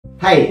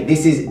Hey,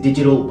 this is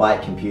Digital by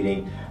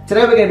Computing.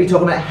 Today we're going to be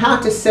talking about how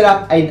to set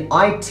up an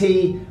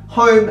IT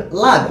home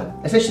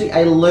lab, essentially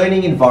a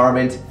learning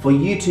environment for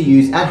you to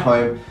use at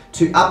home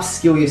to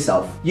upskill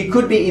yourself. You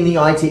could be in the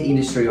IT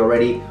industry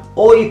already,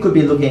 or you could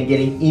be looking at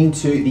getting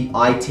into the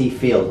IT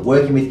field,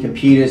 working with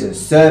computers and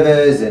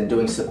servers and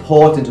doing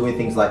support and doing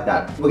things like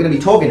that. We're going to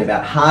be talking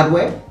about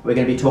hardware, we're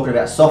going to be talking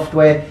about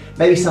software,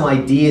 maybe some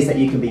ideas that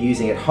you can be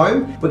using at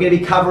home. We're going to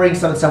be covering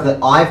some of the stuff that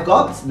I've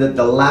got,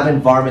 the lab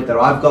environment that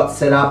I've got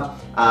set up,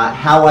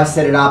 how I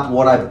set it up,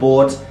 what I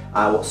bought,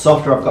 what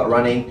software I've got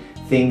running,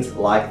 things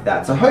like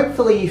that. So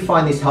hopefully you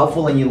find this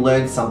helpful and you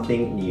learn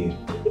something new.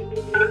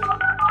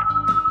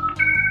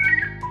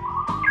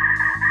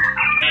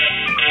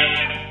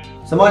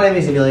 So my name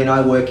is Emilio and I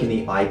work in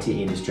the IT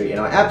industry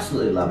and I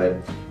absolutely love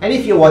it. And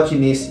if you're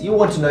watching this, you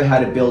want to know how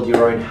to build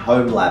your own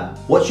home lab.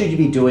 What should you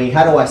be doing?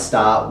 How do I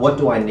start? What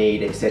do I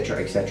need? Etc,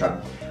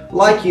 etc.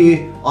 Like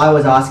you, I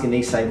was asking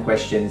these same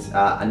questions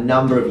a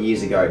number of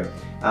years ago.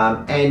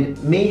 And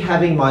me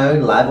having my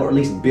own lab, or at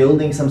least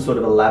building some sort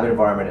of a lab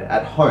environment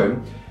at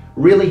home,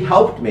 really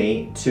helped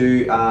me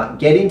to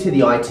get into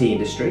the IT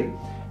industry,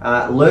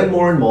 learn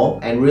more and more,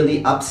 and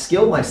really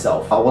upskill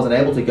myself. I wasn't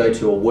able to go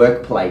to a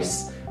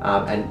workplace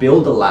and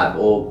build a lab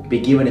or be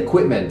given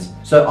equipment.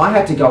 So I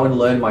had to go and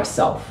learn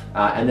myself.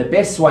 And the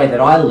best way that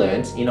I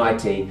learned in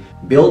IT,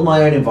 build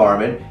my own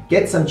environment,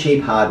 get some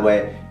cheap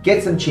hardware,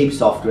 get some cheap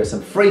software,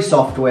 some free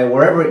software,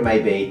 wherever it may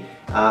be,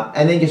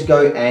 and then just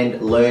go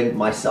and learn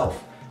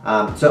myself.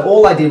 So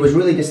all I did was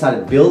really just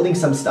started building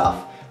some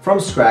stuff from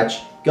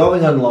scratch,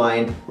 going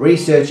online,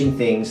 researching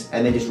things,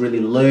 and then just really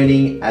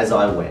learning as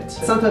I went.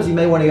 Sometimes you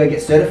may want to go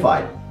get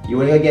certified. You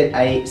want to go get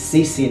a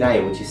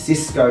CCNA, which is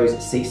Cisco's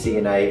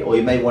CCNA, or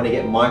you may want to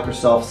get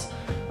Microsoft's,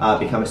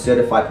 become a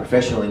certified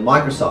professional in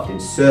Microsoft, in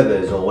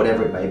servers, or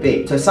whatever it may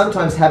be. So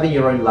sometimes having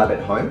your own lab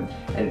at home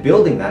and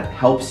building that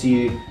helps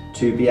you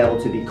to be able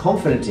to be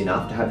confident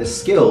enough to have the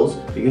skills,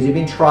 because you've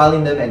been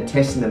trialing them and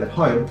testing them at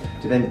home,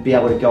 to then be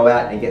able to go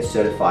out and get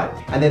certified.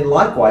 And then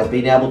likewise,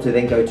 being able to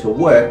then go to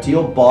work, to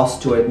your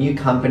boss, to a new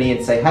company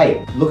and say,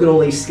 hey, look at all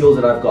these skills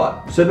that I've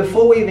got. So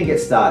before we even get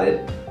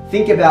started,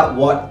 think about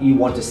what you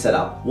want to set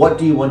up. What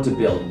do you want to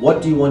build?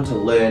 What do you want to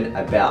learn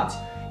about?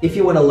 If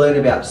you want to learn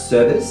about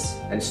servers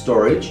and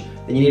storage,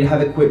 then you need to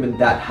have equipment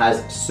that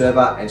has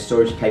server and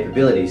storage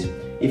capabilities.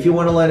 If you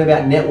want to learn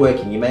about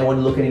networking, you may want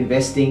to look at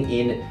investing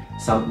in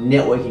some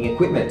networking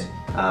equipment.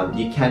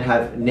 You can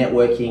have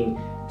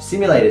networking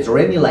simulators or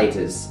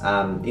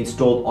emulators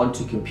installed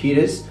onto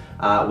computers,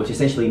 which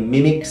essentially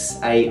mimics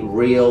a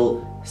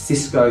real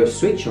Cisco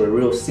switch or a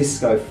real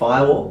Cisco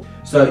firewall.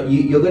 So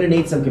you're going to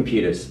need some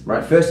computers,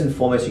 right? First and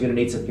foremost, you're going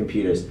to need some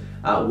computers.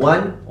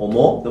 One or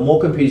more. The more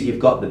computers you've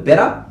got, the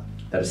better.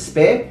 That is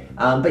spare.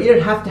 But you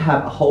don't have to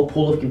have a whole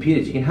pool of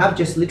computers. You can have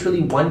just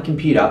literally one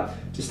computer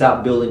to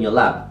start building your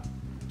lab.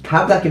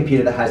 Have that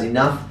computer that has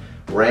enough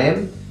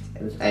RAM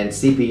and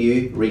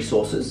CPU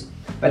resources,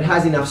 but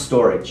has enough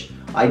storage.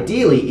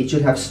 Ideally, it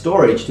should have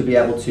storage to be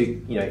able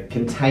to,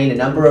 contain a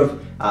number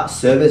of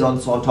servers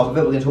on top of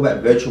it. We're going to talk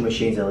about virtual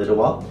machines in a little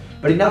while,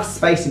 but enough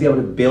space to be able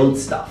to build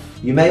stuff.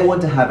 You may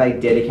want to have a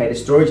dedicated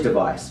storage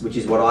device, which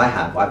is what I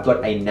have. I've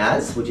got a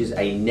NAS, which is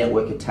a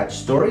network attached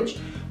storage,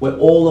 where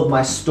all of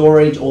my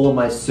storage, all of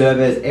my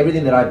servers,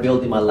 everything that I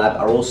build in my lab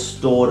are all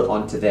stored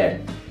onto there.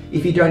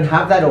 If you don't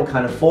have that or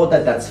can't afford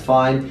that, that's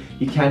fine.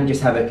 You can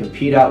just have a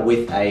computer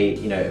with a,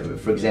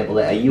 for example,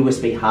 a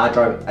USB hard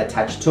drive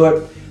attached to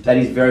it that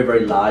is very,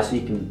 very large, so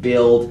you can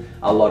build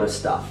a lot of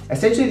stuff.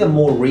 Essentially, the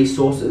more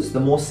resources, the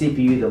more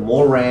CPU, the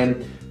more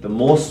RAM, the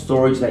more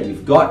storage that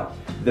you've got,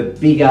 the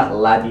bigger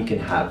lab you can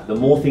have, the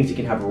more things you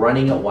can have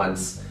running at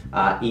once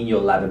in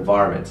your lab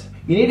environment.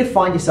 You need to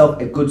find yourself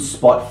a good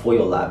spot for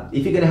your lab.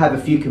 If you're going to have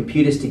a few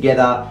computers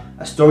together,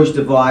 a storage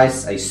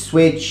device, a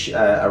switch,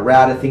 a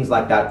router, things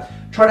like that,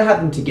 try to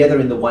have them together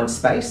in the one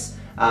space.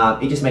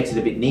 It just makes it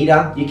a bit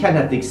neater. You can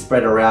have things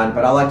spread around,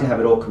 but I like to have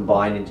it all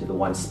combined into the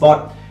one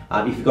spot.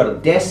 If you've got a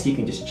desk, you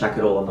can just chuck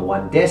it all on the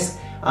one desk,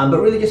 but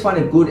really just find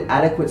a good,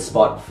 adequate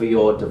spot for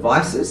your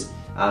devices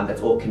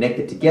that's all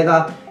connected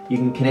together. You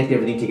can connect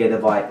everything together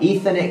via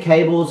Ethernet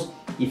cables.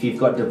 If you've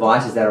got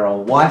devices that are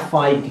on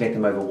Wi-Fi, you can connect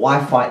them over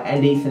Wi-Fi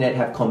and Ethernet,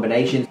 have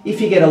combinations.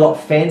 If you get a lot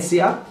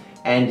fancier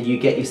and you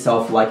get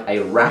yourself like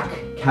a rack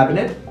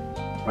cabinet,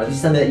 right, this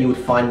is something that you would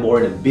find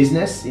more in a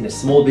business, in a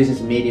small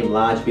business, medium,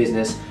 large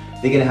business.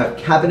 They're going to have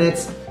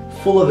cabinets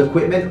full of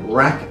equipment,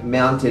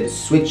 rack-mounted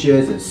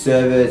switches and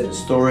servers and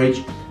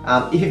storage.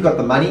 If you've got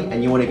the money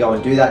and you want to go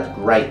and do that,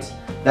 great.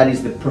 That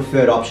is the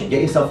preferred option.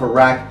 Get yourself a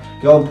rack,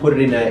 go and put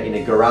it in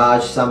a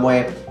garage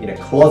somewhere, in a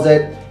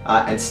closet,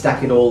 and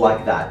stack it all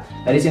like that.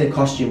 That is going to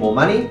cost you more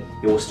money.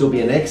 It will still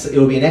be an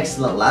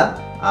excellent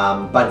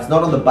lab, but it's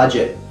not on the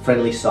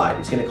budget-friendly side.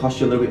 It's going to cost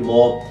you a little bit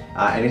more,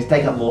 and it's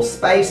take up more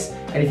space.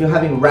 And if you're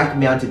having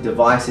rack-mounted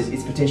devices,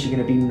 it's potentially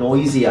going to be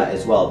noisier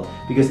as well,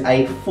 because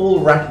a full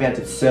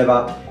rack-mounted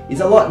server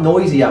is a lot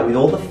noisier with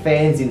all the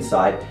fans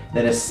inside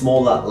than a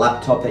smaller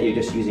laptop that you're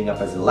just using up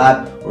as a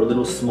lab, or a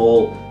little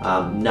small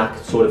NUC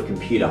sort of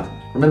computer.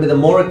 Remember, the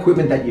more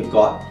equipment that you've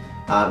got,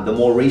 the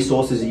more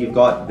resources you've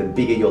got, the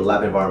bigger your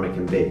lab environment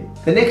can be.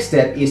 The next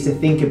step is to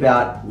think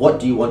about, what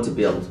do you want to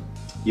build?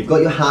 You've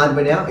got your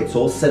hardware now, it's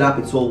all set up,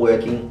 it's all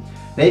working.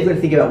 Now you've got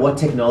to think about what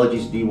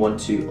technologies do you want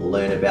to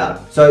learn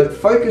about. So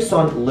focus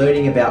on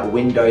learning about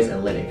Windows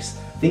and Linux.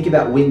 Think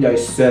about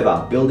Windows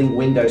Server, building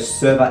Windows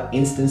Server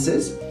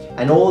instances,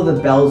 and all of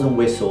the bells and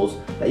whistles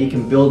that you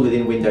can build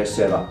within Windows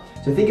Server.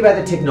 So think about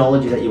the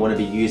technology that you want to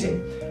be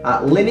using.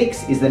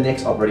 Linux is the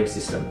next operating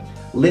system.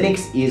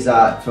 Linux is,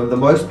 for the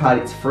most part,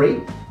 it's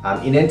free.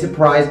 In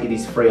enterprise, it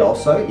is free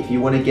also. If you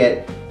want to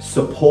get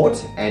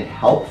support and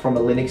help from a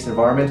Linux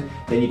environment,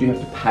 then you do have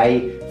to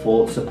pay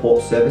for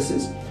support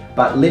services.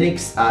 But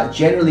Linux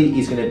generally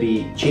is going to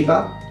be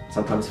cheaper,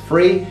 sometimes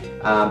free,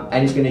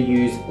 and it's going to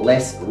use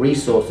less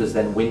resources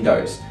than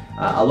Windows.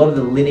 A lot of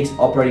the Linux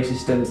operating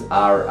systems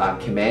are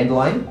command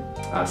line,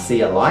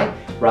 CLI,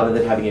 rather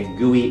than having a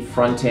GUI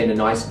front end, a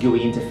nice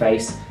GUI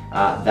interface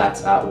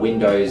that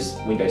Windows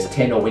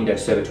 10 or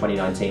Windows Server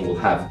 2019 will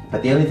have.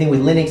 But the only thing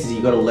with Linux is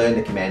you've got to learn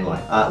the command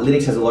line.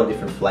 Linux has a lot of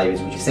different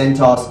flavors, which is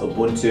CentOS,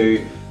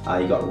 Ubuntu,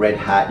 you've got Red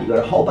Hat, you've got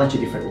a whole bunch of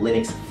different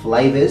Linux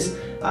flavors.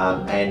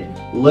 And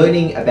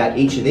learning about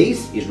each of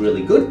these is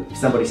really good. If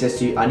somebody says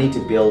to you, I need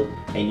to build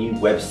a new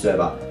web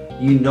server,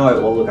 you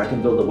know, well look, I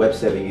can build a web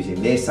server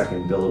using this, I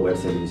can build a web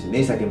server using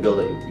this, I can build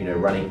it,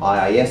 running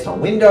IIS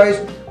on Windows,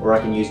 or I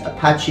can use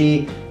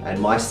Apache and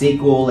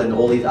MySQL and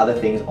all these other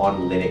things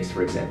on Linux,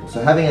 for example.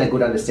 So having a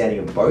good understanding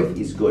of both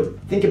is good.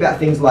 Think about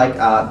things like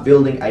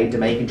building a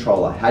domain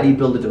controller. How do you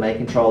build a domain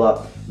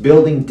controller?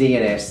 Building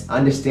DNS,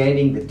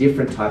 understanding the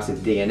different types of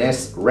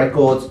DNS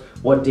records,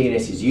 what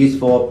DNS is used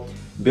for,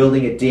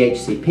 building a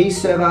DHCP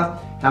server,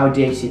 how a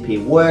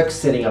DHCP works,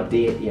 setting up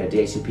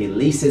DHCP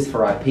leases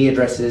for IP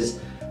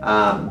addresses,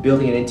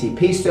 building an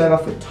NTP server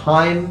for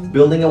time,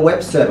 building a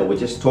web server. We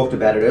just talked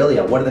about it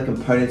earlier. What are the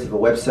components of a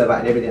web server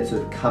and everything that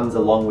sort of comes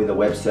along with a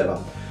web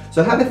server?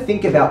 So have a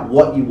think about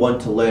what you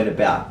want to learn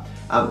about.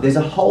 There's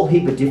a whole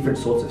heap of different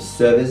sorts of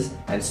servers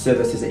and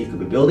services that you could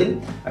be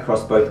building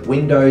across both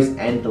Windows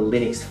and the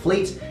Linux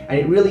fleet, and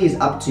it really is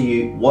up to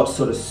you what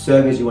sort of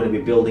servers you want to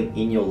be building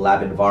in your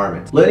lab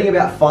environment. Learning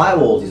about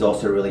firewalls is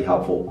also really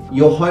helpful.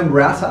 Your home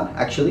router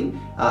actually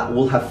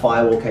will have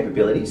firewall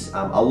capabilities.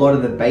 A lot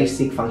of the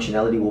basic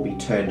functionality will be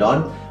turned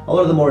on. A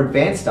lot of the more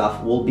advanced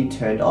stuff will be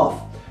turned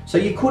off. So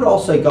you could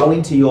also go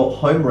into your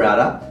home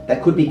router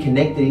that could be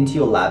connected into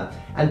your lab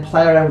and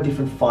play around with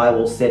different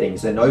firewall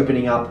settings and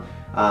opening up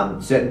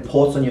certain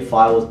ports on your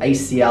firewalls,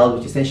 ACL,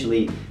 which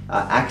essentially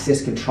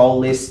access control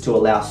lists to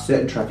allow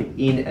certain traffic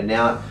in and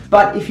out.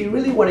 But if you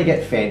really want to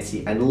get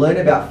fancy and learn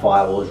about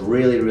firewalls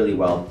really, really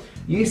well,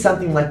 use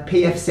something like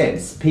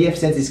pfSense.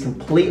 pfSense is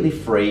completely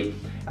free.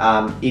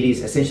 It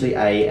is essentially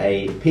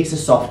a piece of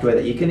software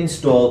that you can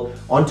install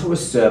onto a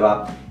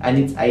server, and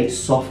it's a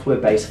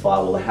software-based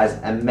firewall that has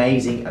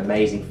amazing,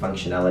 amazing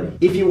functionality.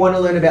 If you want to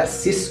learn about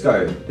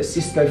Cisco, the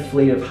Cisco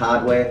fleet of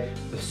hardware,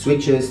 the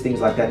switches, things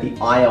like that, the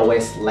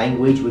iOS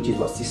language, which is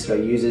what Cisco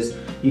uses,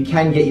 you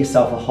can get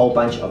yourself a whole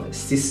bunch of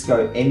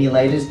Cisco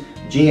emulators.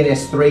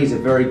 GNS3 is a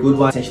very good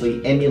one,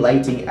 essentially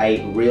emulating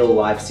a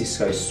real-life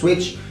Cisco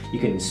switch. You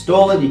can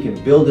install it, you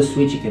can build a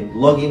switch, you can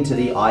log into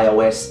the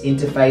iOS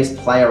interface,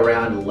 play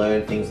around,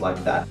 learn things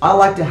like that. I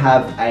like to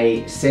have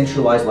a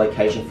centralized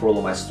location for all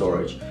of my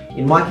storage.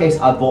 In my case,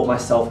 I bought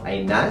myself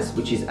a NAS,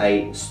 which is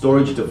a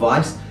storage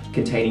device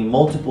containing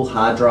multiple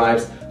hard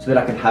drives so that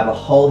I can have a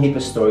whole heap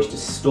of storage to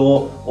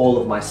store all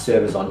of my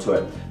servers onto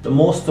it. The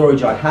more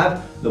storage I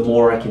have, the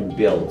more I can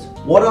build.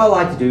 What I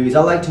like to do is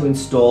I like to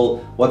install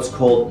what's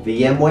called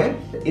VMware.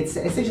 It's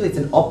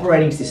an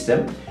operating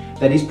system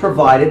that is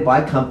provided by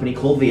a company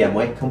called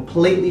VMware,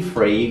 completely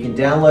free. You can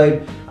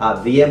download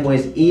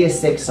VMware's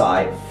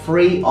ESXi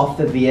free off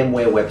the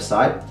VMware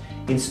website,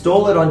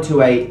 install it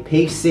onto a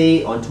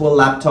PC, onto a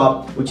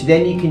laptop, which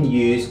then you can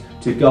use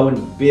to go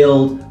and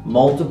build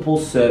multiple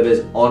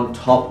servers on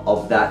top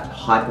of that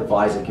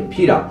hypervisor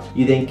computer.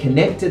 You then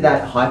connect to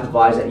that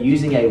hypervisor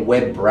using a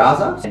web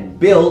browser and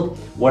build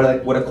what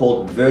are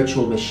called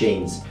virtual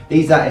machines.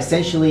 These are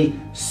essentially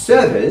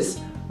servers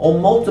or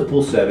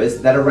multiple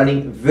servers that are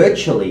running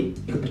virtually.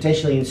 You could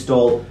potentially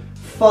install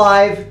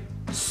 5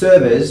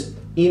 servers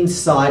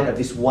inside of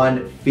this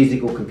one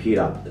physical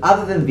computer.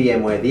 Other than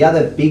VMware, the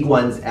other big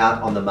ones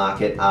out on the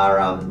market are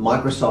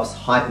Microsoft's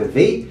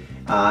Hyper-V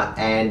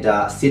and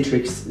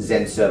Citrix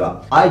Xen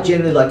Server. I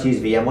generally like to use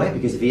VMware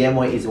because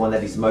VMware is the one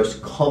that is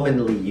most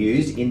commonly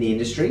used in the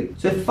industry.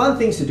 So fun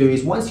things to do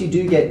is once you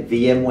do get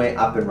VMware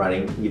up and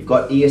running, you've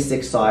got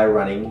ESXi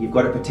running, you've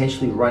got it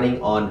potentially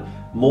running on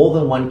more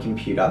than one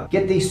computer,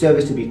 get these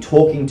servers to be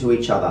talking to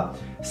each other.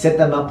 Set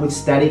them up with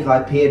static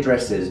IP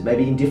addresses,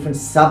 maybe in different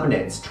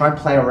subnets. Try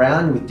play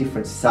around with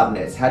different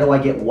subnets. How do I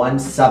get one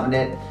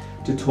subnet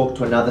to talk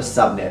to another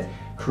subnet?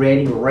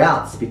 Creating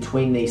routes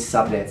between these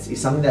subnets is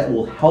something that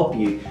will help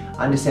you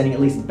understanding at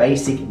least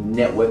basic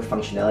network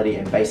functionality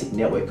and basic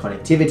network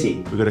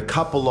connectivity. We've got a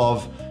couple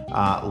of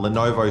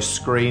Lenovo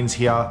screens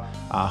here,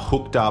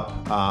 hooked up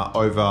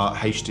over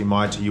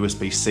HDMI to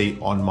USB-C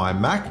on my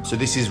Mac. So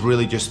this is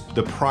really just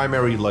the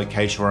primary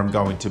location where I'm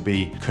going to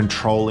be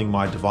controlling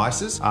my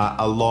devices,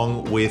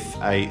 along with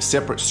a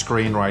separate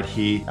screen right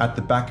here. At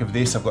the back of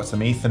this, I've got some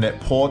Ethernet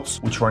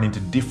ports which run into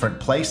different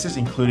places,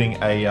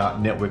 including a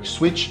network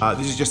switch.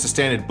 This is just a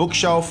standard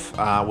bookshelf,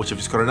 which have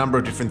just got a number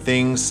of different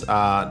things,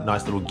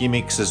 nice little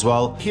gimmicks as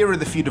well. Here are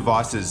the few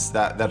devices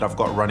that I've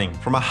got running.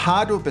 From a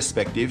hardware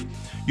perspective,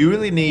 you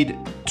really need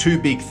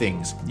two big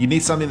things. You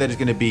need something that is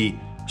going to be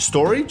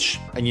storage,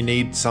 and you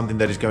need something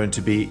that is going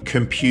to be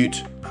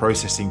compute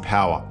processing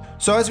power.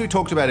 So as we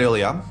talked about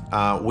earlier,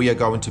 we are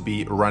going to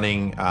be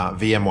running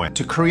VMware.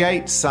 To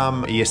create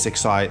some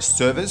ESXi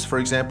servers, for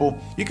example,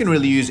 you can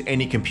really use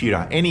any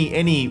computer.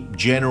 Any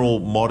general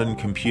modern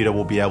computer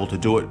will be able to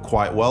do it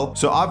quite well.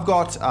 So I've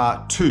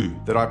got two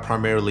that I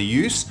primarily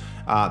use.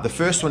 The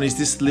first one is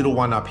this little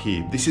one up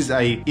here. This is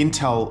a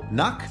Intel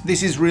NUC.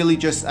 This is really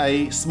just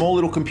a small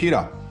little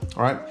computer.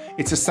 All right,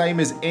 it's the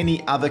same as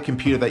any other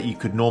computer that you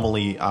could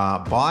normally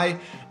buy.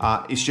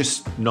 It's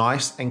just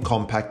nice and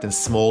compact and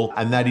small,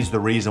 and that is the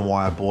reason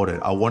why I bought it.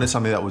 I wanted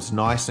something that was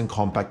nice and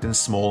compact and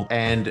small,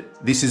 and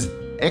this is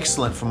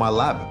excellent for my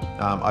lab.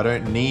 I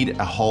don't need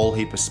a whole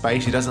heap of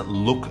space. It doesn't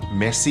look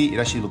messy. It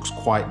actually looks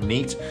quite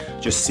neat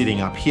just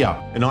sitting up here.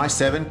 An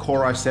i7,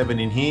 Core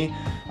i7 in here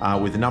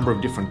with a number of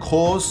different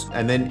cores,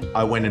 and then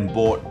I went and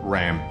bought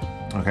RAM.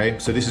 Okay,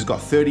 so this has got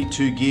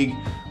 32 gig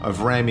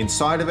of RAM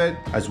inside of it,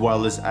 as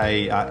well as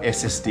a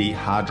SSD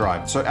hard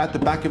drive. So at the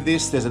back of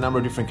this, there's a number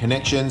of different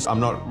connections. I'm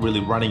not really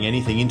running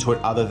anything into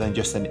it other than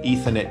just an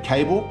Ethernet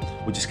cable,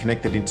 which is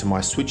connected into my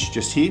switch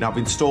just here. Now I've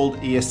installed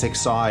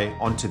ESXi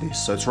onto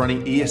this. So it's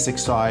running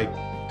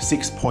ESXi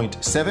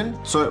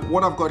 6.7. So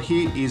what I've got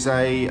here is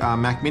a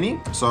Mac Mini.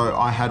 So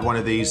I had one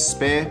of these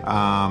spare,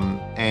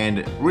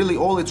 and really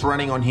all it's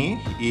running on here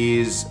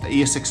is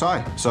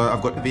ESXi. So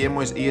I've got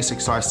VMware's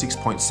ESXi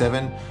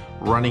 6.7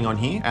 running on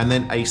here, and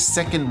then a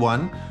second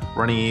one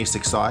running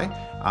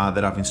ESXi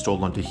that I've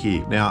installed onto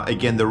here. Now,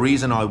 again, the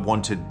reason I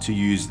wanted to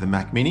use the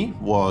Mac Mini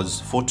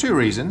was for two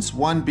reasons.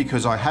 One,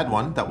 because I had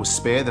one that was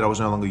spare that I was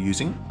no longer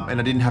using, and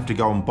I didn't have to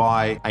go and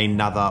buy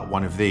another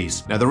one of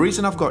these. Now, the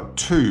reason I've got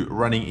two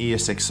running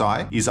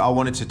ESXi is I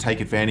wanted to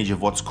take advantage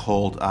of what's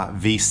called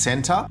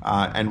vCenter,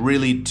 and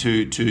really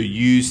to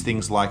use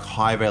things like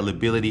high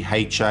availability,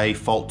 HA,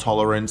 fault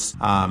tolerance,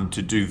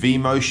 to do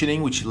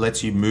vMotioning, which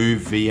lets you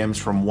move VMs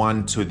from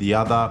one to the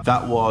other.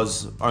 That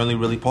was only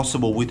really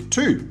possible with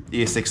two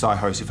ESXi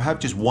hosts. If I have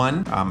just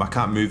one, I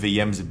can't move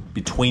VMs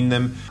between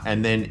them.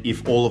 And then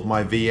if all of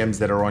my VMs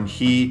that are on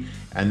here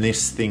and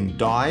this thing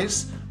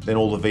dies, then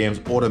all the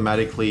VMs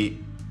automatically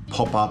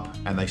pop up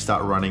and they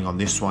start running on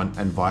this one,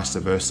 and vice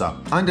versa.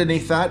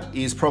 Underneath that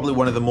is probably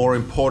one of the more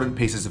important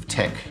pieces of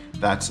tech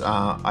that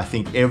I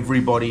think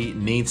everybody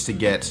needs to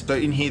get. So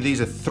in here,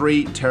 these are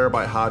 3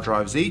 terabyte hard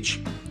drives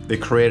each. They're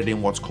created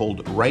in what's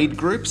called RAID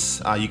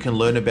groups. You can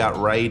learn about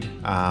RAID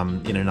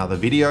in another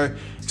video.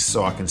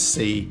 So I can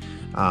see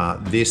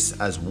this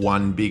as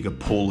one bigger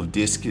pool of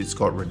disk. It's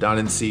got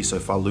redundancy, so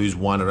if I lose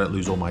one, I don't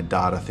lose all my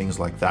data, things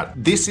like that.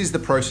 This is the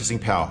processing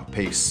power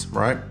piece,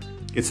 right?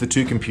 It's the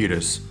two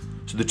computers.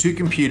 So the two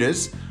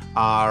computers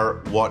are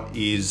what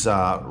is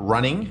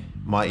running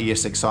my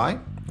ESXi,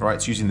 right?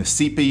 It's using the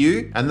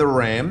CPU and the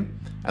RAM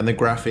and the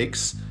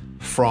graphics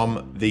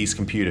from these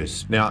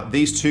computers. Now,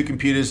 these two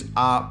computers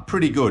are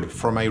pretty good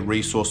from a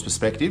resource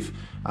perspective.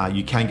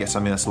 You can get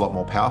something that's a lot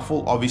more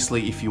powerful.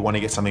 Obviously, if you want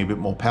to get something a bit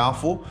more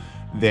powerful,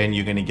 then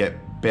you're going to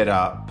get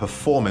better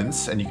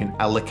performance and you can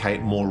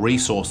allocate more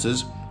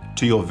resources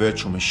to your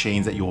virtual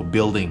machines that you're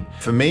building.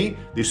 For me,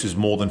 this is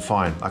more than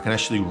fine. I can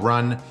actually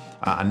run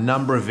a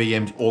number of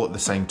VMs all at the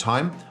same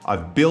time.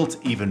 I've built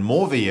even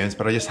more VMs,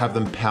 but I just have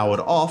them powered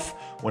off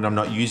when I'm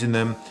not using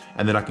them,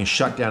 and then I can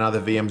shut down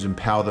other VMs and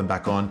power them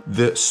back on.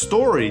 The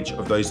storage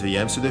of those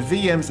VMs, so the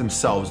VMs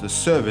themselves, the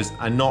servers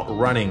are not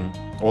running,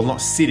 or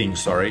not sitting,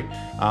 sorry,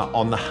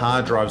 on the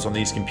hard drives on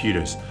these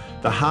computers.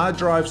 The hard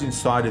drives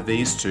inside of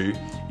these two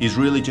is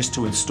really just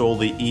to install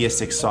the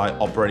ESXi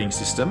operating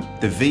system.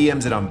 The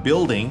VMs that I'm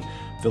building,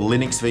 the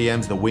Linux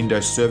VMs, the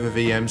Windows Server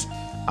VMs,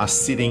 are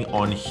sitting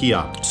on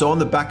here. So on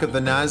the back of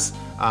the NAS,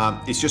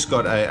 it's just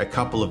got a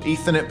couple of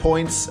Ethernet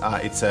points.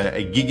 It's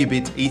a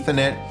gigabit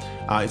Ethernet.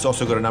 It's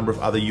also got a number of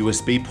other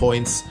USB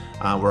points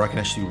where I can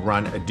actually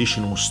run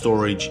additional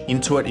storage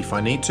into it if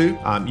I need to.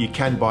 You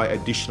can buy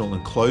additional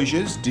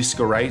enclosures, disk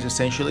arrays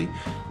essentially,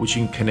 which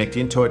you can connect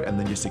into it and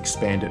then just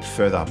expand it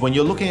further. When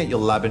you're looking at your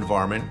lab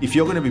environment, if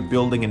you're going to be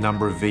building a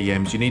number of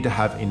VMs, you need to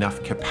have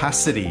enough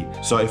capacity.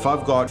 So if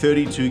I've got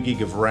 32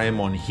 gig of RAM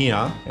on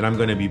here and I'm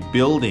going to be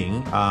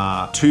building 2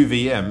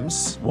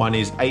 VMs, one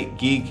is 8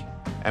 gig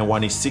and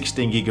one is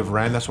 16 gig of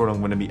RAM, that's what I'm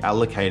going to be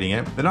allocating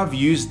it, then I've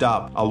used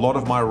up a lot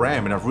of my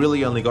RAM and I've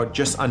really only got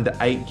just under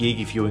 8 gig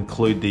if you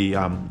include the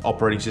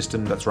operating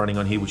system that's running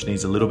on here, which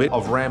needs a little bit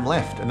of RAM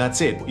left, and that's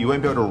it. You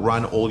won't be able to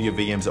run all your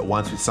VMs at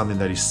once with something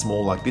that is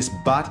small like this,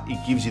 but it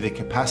gives you the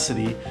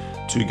capacity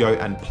to go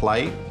and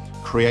play,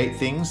 create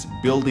things,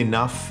 build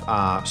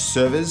enough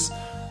servers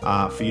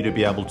for you to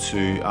be able to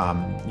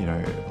you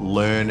know,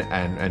 learn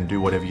and do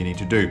whatever you need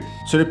to do.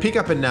 So to pick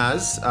up a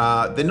NAS,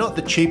 they're not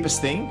the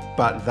cheapest thing,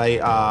 but they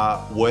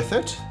are worth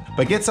it.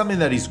 But get something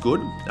that is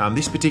good.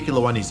 This particular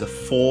one is a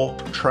 4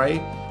 tray.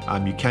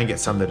 You can get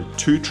some that are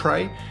 2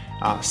 tray.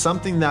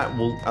 Something that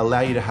will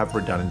allow you to have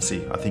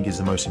redundancy, I think, is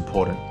the most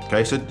important.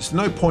 Okay, so there's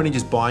no point in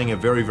just buying a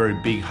very, very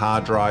big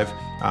hard drive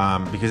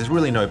because there's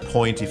really no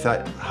point. If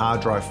that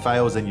hard drive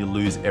fails, then you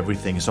lose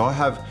everything. So I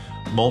have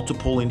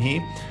multiple in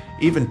here.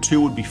 Even 2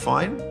 would be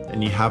fine,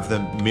 and you have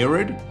them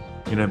mirrored.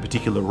 You know, a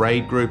particular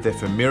RAID group, they're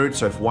for mirrored,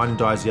 so if one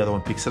dies, the other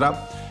one picks it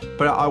up.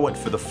 But I went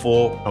for the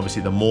 4.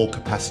 Obviously, the more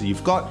capacity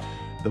you've got,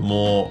 the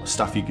more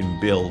stuff you can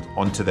build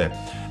onto there.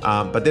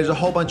 But there's a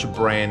whole bunch of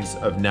brands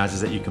of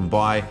NASs that you can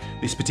buy.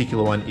 This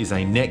particular one is a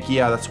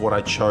Netgear. That's what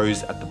I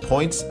chose at the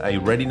points, a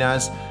Ready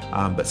NAS.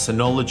 But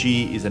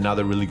Synology is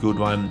another really good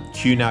one.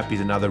 QNAP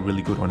is another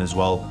really good one as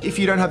well. If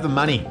you don't have the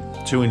money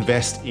to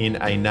invest in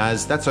a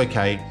NAS, that's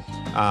okay.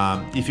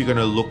 If you're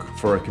gonna look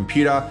for a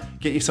computer,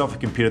 get yourself a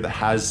computer that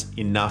has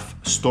enough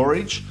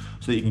storage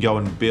so that you can go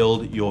and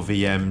build your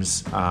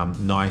VMs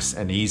nice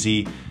and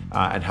easy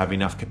and have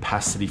enough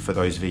capacity for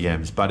those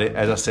VMs. But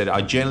as I said,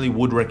 I generally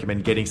would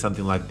recommend getting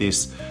something like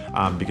this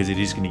because it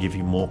is gonna give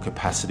you more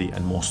capacity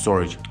and more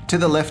storage. To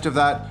the left of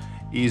that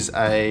is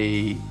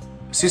a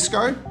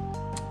Cisco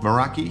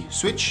Meraki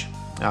switch.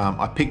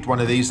 I picked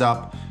one of these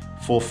up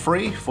for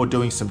free for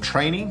doing some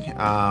training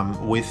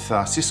with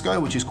Cisco,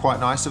 which is quite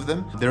nice of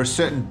them. There are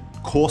certain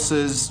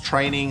courses,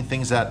 training,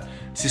 things that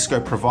Cisco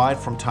provide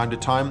from time to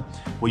time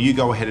where you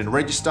go ahead and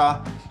register.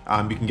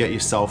 You can get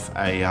yourself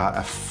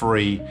a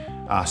free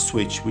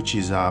switch, which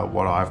is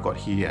what I've got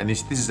here. And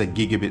this is a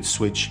gigabit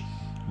switch.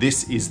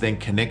 This is then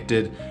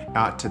connected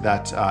out to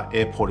that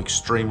Airport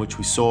Extreme, which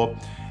we saw,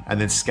 and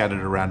then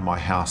scattered around my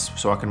house.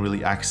 So I can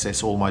really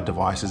access all my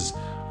devices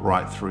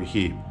right through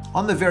here.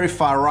 On the very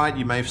far right,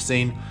 you may have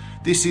seen,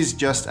 this is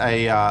just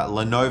a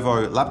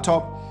Lenovo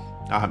laptop.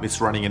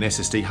 It's running an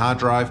SSD hard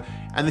drive,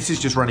 and this is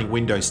just running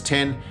Windows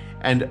 10.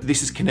 And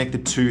this is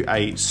connected to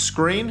a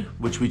screen,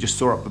 which we just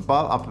saw up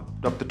above,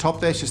 up the top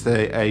there. It's just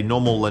a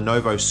normal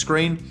Lenovo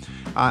screen.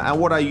 And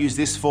what I use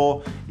this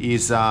for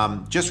is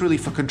just really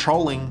for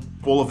controlling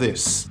all of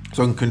this.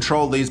 So I can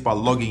control these by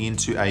logging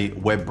into a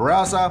web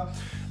browser,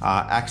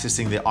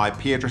 accessing the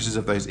IP addresses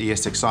of those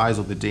ESXIs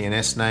or the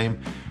DNS name,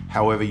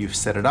 however you've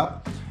set it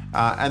up.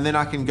 And then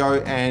I can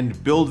go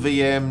and build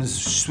VMs,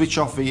 switch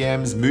off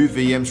VMs, move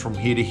VMs from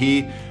here to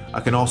here. I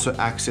can also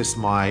access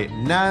my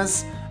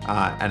NAS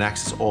and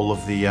access all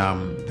of the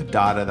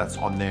data that's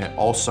on there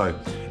also.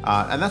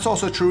 And that's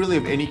also true really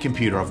of any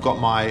computer. I've got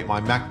my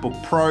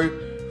MacBook Pro,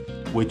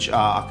 which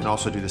I can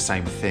also do the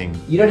same thing.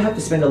 You don't have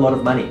to spend a lot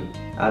of money.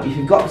 If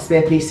you've got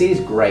spare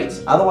PCs,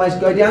 great. Otherwise,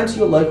 go down to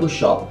your local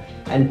shop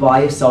and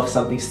buy yourself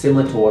something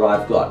similar to what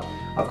I've got.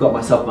 I've got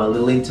myself my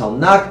little Intel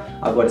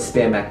NUC, I've got a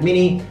spare Mac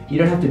Mini. You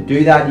don't have to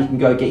do that. You can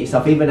go get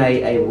yourself even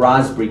a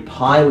Raspberry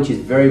Pi, which is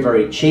very,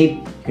 very cheap.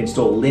 You can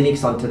install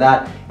Linux onto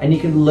that, and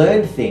you can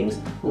learn things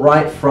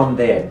right from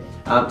there.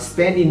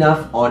 Spend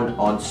enough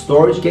on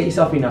storage, get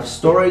yourself enough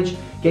storage,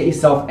 get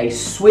yourself a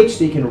switch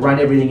so you can run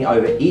everything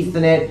over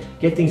Ethernet,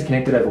 get things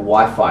connected over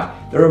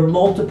Wi-Fi. There are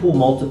multiple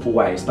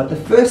ways, but the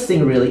first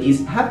thing really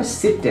is have a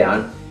sit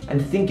down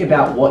and think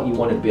about what you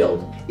want to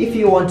build. If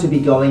you want to be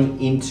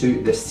going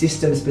into the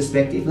systems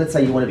perspective, let's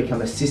say you want to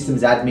become a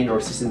systems admin or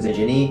a systems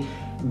engineer,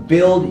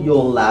 build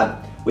your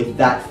lab with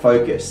that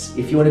focus.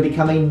 If you want to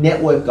become a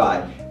network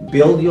guy,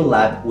 build your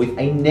lab with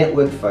a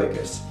network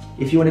focus.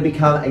 If you want to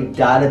become a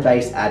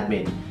database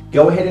admin,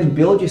 go ahead and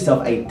build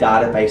yourself a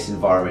database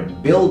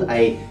environment. Build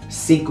a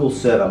SQL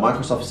server,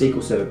 Microsoft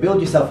SQL server.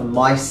 Build yourself a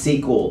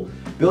MySQL.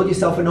 Build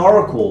yourself an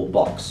Oracle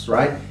box,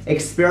 right?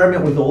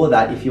 Experiment with all of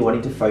that if you're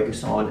wanting to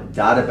focus on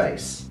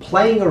database.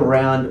 Playing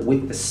around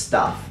with the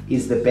stuff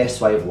is the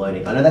best way of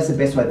learning. I know that's the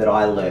best way that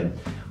I learn.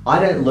 I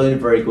don't learn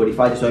very good if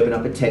I just open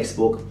up a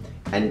textbook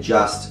and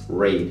just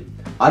read.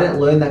 I don't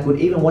learn that good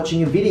even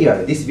watching a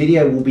video. This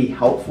video will be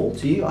helpful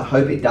to you. I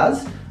hope it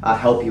does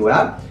help you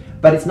out,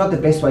 but it's not the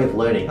best way of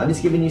learning. I'm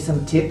just giving you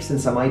some tips and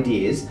some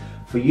ideas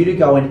for you to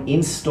go and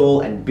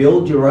install and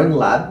build your own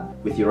lab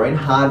with your own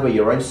hardware,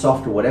 your own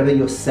software, whatever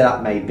your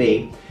setup may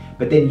be.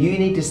 But then you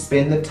need to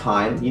spend the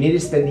time, you need to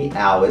spend the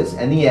hours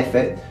and the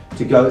effort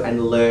to go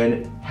and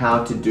learn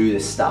how to do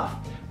this stuff.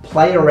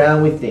 Play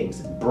around with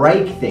things,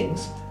 break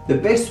things. The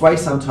best way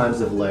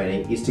sometimes of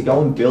learning is to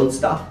go and build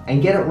stuff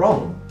and get it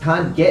wrong. You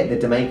can't get the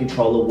domain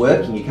controller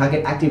working, you can't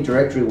get Active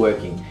Directory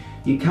working,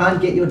 you can't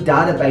get your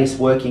database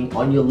working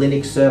on your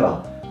Linux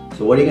server.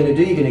 So what are you going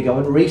to do? You're going to go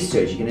and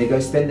research, you're going to go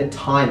spend the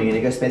time, you're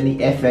going to go spend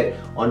the effort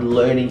on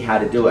learning how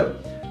to do it.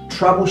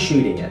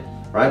 Troubleshooting it,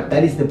 right?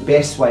 That is the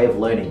best way of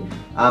learning.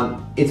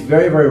 It's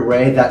very, very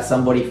rare that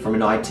somebody from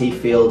an IT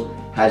field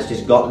has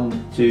just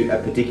gotten to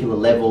a particular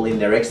level in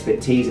their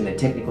expertise and their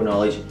technical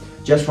knowledge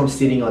just from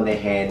sitting on their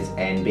hands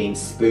and being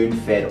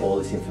spoon-fed all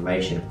this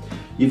information.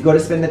 You've got to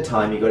spend the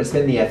time, you've got to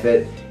spend the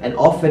effort, and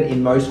often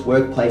in most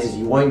workplaces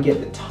you won't get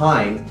the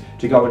time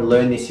to go and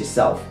learn this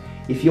yourself.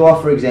 If you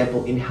are, for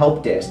example, in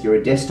help desk, you're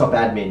a desktop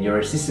admin, you're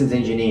a systems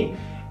engineer,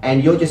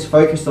 and you're just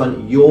focused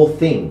on your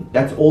thing,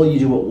 that's all you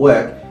do at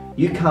work,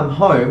 you come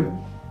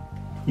home,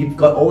 you've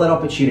got all that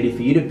opportunity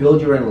for you to build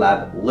your own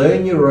lab,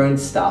 learn your own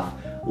stuff,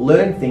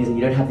 learn things that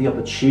you don't have the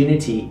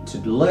opportunity to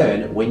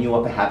learn when you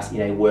are perhaps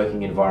in a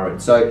working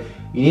environment. So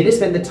you need to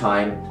spend the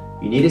time,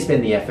 you need to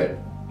spend the effort.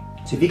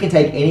 So if you can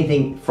take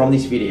anything from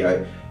this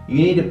video, you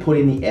need to put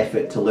in the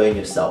effort to learn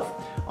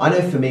yourself. I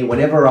know for me,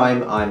 whenever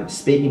I'm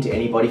speaking to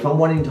anybody, if I'm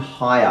wanting to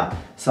hire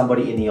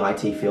somebody in the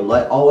IT field,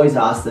 I always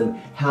ask them,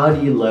 how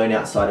do you learn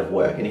outside of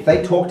work? And if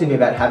they talk to me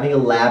about having a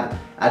lab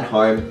at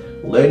home,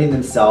 learning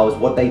themselves,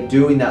 what they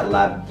do in that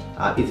lab,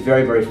 it's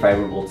very, very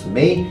favorable to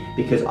me,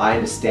 because I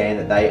understand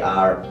that they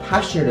are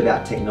passionate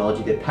about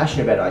technology, they're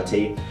passionate about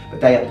IT, but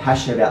they are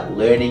passionate about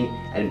learning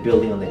and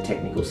building on their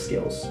technical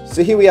skills.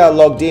 So here we are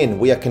logged in.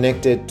 We are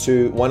connected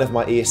to one of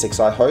my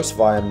ESXi hosts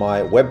via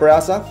my web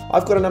browser.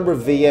 I've got a number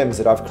of VMs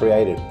that I've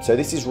created. So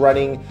this is my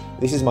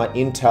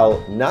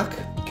Intel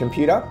NUC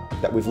computer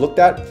that we've looked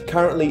at.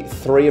 Currently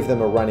 3 of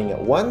them are running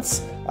at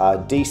once.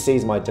 DC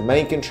is my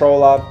domain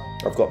controller.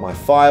 I've got my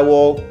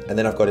firewall, and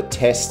then I've got a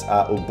test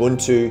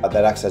Ubuntu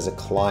that acts as a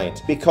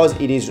client. Because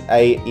it is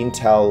a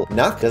Intel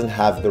NUC, it doesn't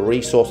have the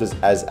resources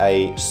as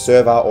a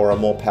server or a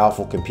more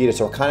powerful computer,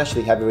 so I can't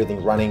actually have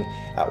everything running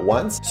at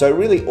once. So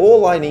really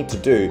all I need to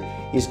do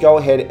is go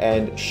ahead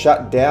and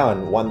shut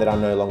down one that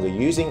I'm no longer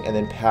using and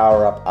then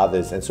power up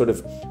others and sort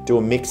of do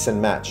a mix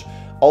and match.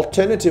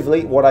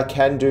 Alternatively, what I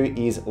can do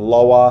is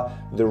lower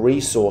the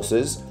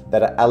resources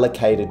that are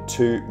allocated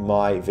to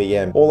my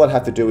VM. All I'd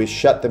have to do is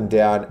shut them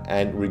down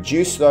and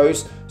reduce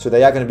those, so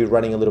they are going to be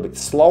running a little bit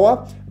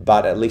slower,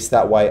 but at least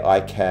that way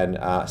I can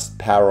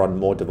power on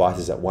more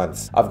devices at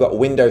once. I've got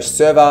Windows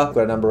Server, I've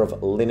got a number of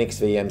Linux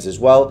VMs as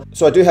well.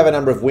 So I do have a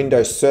number of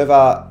Windows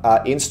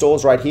Server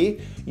installs right here.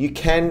 You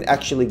can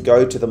actually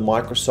go to the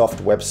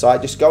Microsoft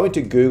website, just go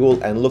into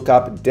Google and look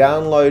up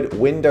download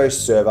Windows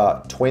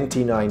Server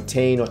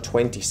 2019 or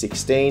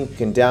 2016. You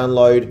can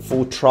download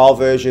full trial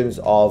versions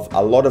of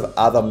a lot of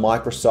other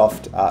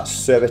Microsoft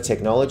server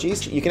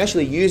technologies. You can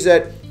actually use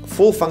it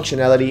full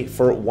functionality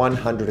for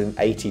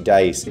 180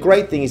 days. The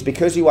great thing is,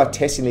 because you are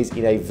testing these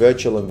in a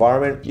virtual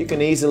environment, you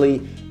can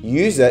easily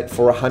use it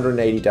for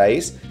 180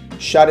 days,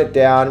 shut it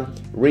down,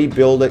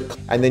 rebuild it,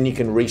 and then you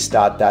can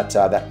restart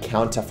that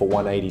counter for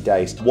 180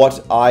 days.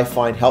 What I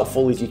find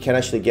helpful is you can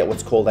actually get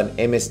what's called an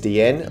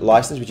MSDN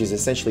license, which is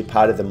essentially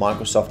part of the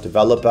Microsoft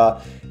Developer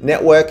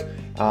Network,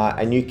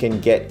 and you can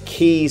get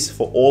keys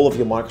for all of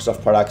your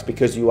Microsoft products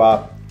because you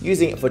are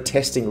using it for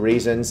testing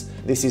reasons.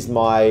 This is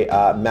my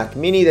Mac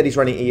Mini that is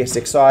running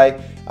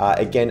ESXi.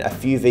 Again, a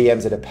few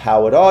VMs that are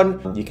powered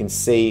on. You can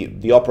see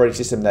the operating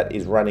system that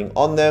is running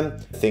on them.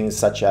 Things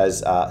such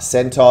as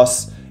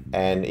CentOS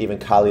and even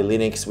Kali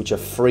Linux, which are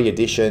free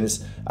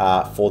editions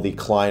for the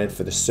client and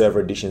for the server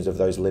editions of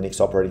those Linux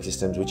operating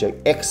systems, which are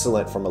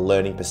excellent from a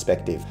learning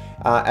perspective.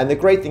 And the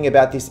great thing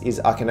about this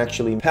is I can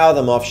actually power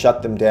them off,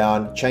 shut them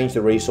down, change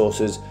the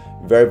resources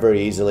very,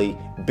 very easily,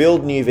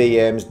 build new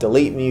VMs,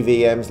 delete new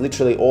VMs.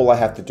 Literally all I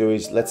have to do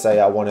is, let's say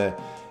I want to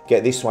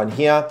get this one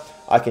here,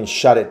 I can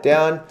shut it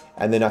down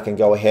and then I can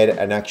go ahead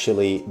and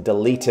actually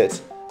delete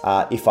it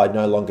if I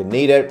no longer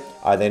need it.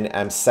 I then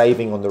am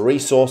saving on the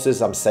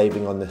resources, I'm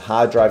saving on the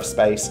hard drive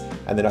space,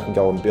 and then I can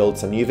go and build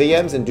some new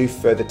VMs and do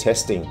further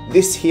testing.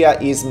 This here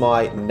is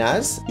my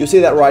NAS. You'll see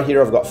that right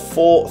here, I've got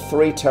 4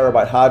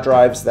 3TB hard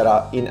drives that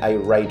are in a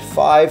RAID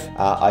 5.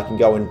 I can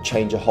go and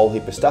change a whole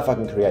heap of stuff. I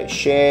can create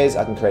shares,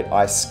 I can create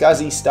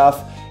iSCSI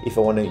stuff. If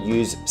I want to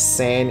use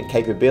SAN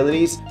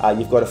capabilities,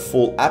 you've got a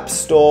full app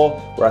store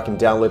where I can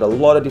download a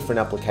lot of different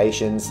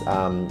applications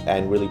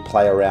and really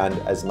play around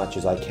as much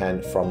as I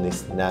can from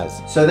this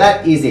NAS. So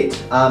that is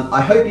it. I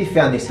hope you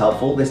found this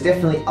helpful. There's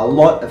definitely a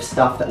lot of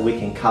stuff that we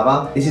can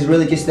cover. This is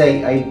really just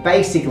a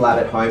basic lab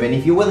at home, and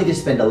if you're willing to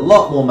spend a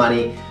lot more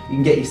money, you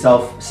can get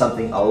yourself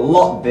something a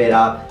lot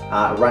better,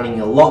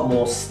 running a lot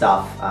more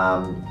stuff,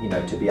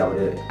 to be able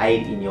to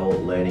aid in your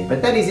learning.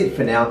 But that is it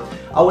for now.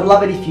 I would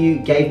love it if you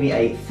gave me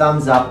a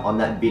thumbs up on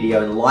that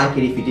video and like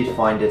it if you did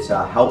find it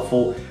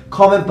helpful.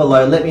 Comment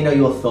below, let me know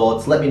your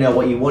thoughts, let me know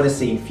what you want to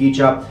see in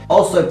future.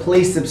 Also,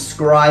 please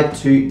subscribe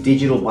to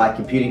Digital by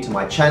Computing to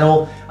my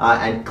channel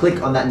and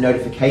click on that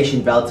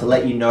notification bell to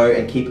let you know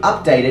and keep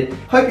updated.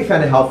 Hope you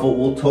found it helpful.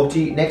 We'll talk to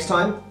you next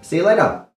time. See you later.